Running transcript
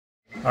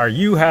Are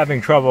you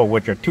having trouble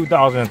with your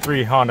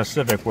 2003 Honda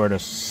Civic where the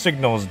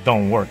signals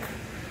don't work?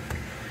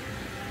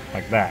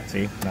 Like that,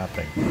 see?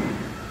 Nothing.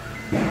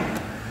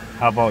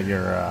 How about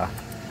your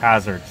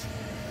hazards?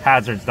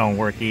 Hazards don't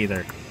work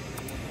either.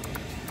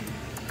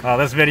 Well,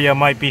 this video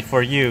might be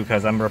for you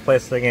because I'm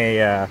replacing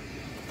a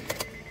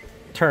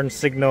turn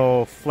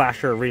signal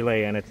flasher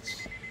relay and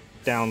it's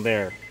down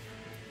there.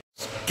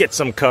 Get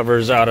some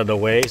covers out of the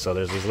way. So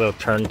there's these little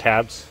turn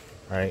tabs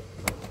right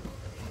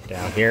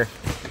down here.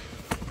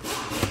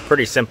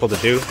 Pretty simple to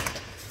do.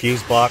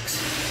 Fuse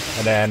box,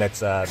 and then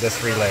it's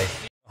this relay.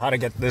 How to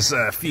get this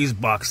fuse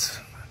box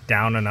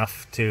down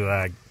enough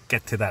to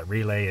get to that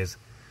relay is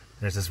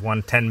there's this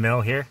 110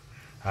 mil here.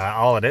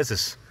 All it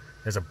is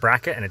there's a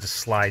bracket and it just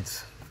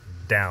slides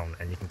down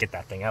and you can get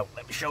that thing out.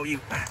 Let me show you.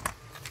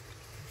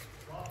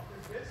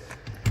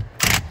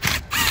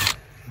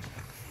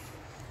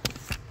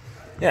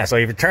 Yeah, so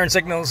if your turn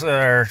signals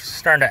are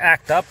starting to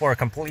act up or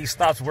completely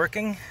stops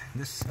working,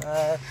 this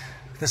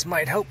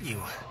might help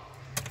you.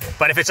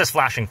 But if it's just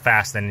flashing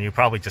fast, then you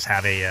probably just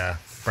have a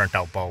burnt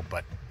out bulb,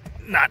 but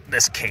not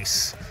this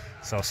case.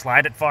 So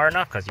slide it far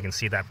enough because you can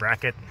see that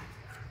bracket,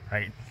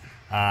 right?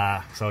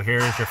 So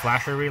here's your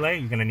flasher relay.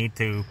 You're gonna need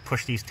to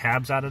push these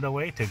tabs out of the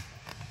way to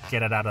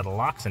get it out of the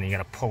locks, and you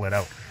gotta pull it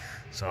out.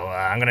 So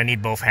I'm gonna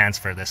need both hands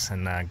for this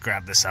and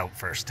grab this out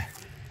first.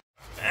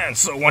 And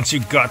so once you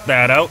got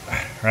that out,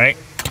 right,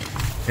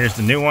 here's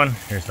the new one.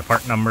 Here's the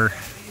part number.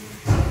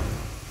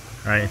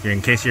 Right, if you're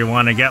in case you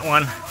want to get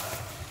one,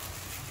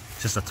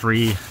 just a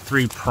three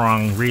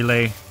prong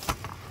relay.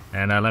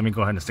 And let me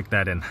go ahead and stick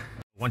that in.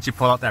 Once you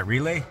pull out that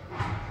relay,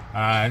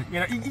 you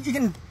know, you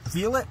can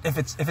feel it if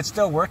it's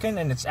still working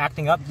and it's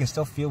acting up. You can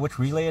still feel which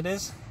relay it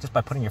is just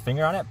by putting your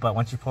finger on it. But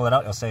once you pull it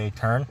out, it'll say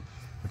turn,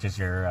 which is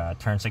your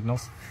turn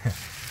signals.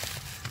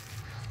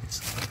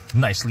 It's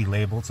nicely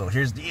labeled. So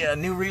here's the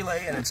new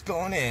relay, and it's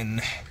going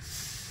in.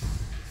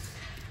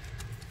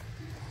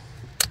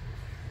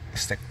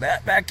 Stick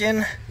that back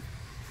in.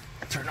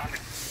 Turn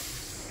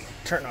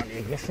on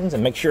the ignitions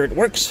and make sure it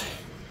works.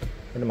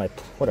 Where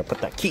did I put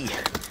that key?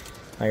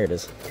 There it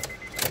is.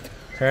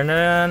 Turn it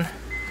on,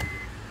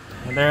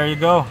 and there you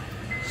go.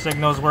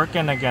 Signal's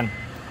working again.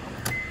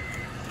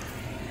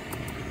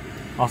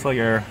 Also,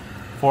 your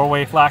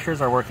four-way flashers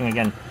are working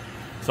again.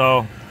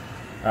 So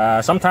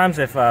sometimes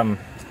if I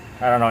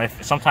don't know,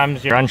 if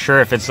sometimes you're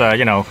unsure if it's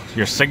you know,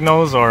 your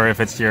signals or if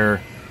it's your,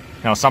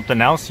 you know,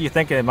 something else, you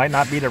think it might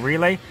not be the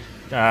relay,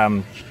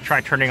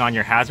 try turning on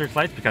your hazard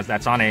lights because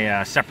that's on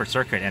a separate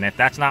circuit, and if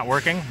that's not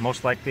working,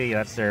 most likely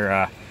that's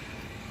their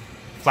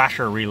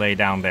flasher relay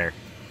down there.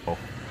 So,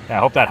 yeah, I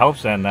hope that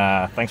helps, and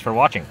thanks for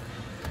watching.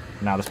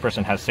 Now this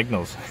person has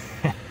signals.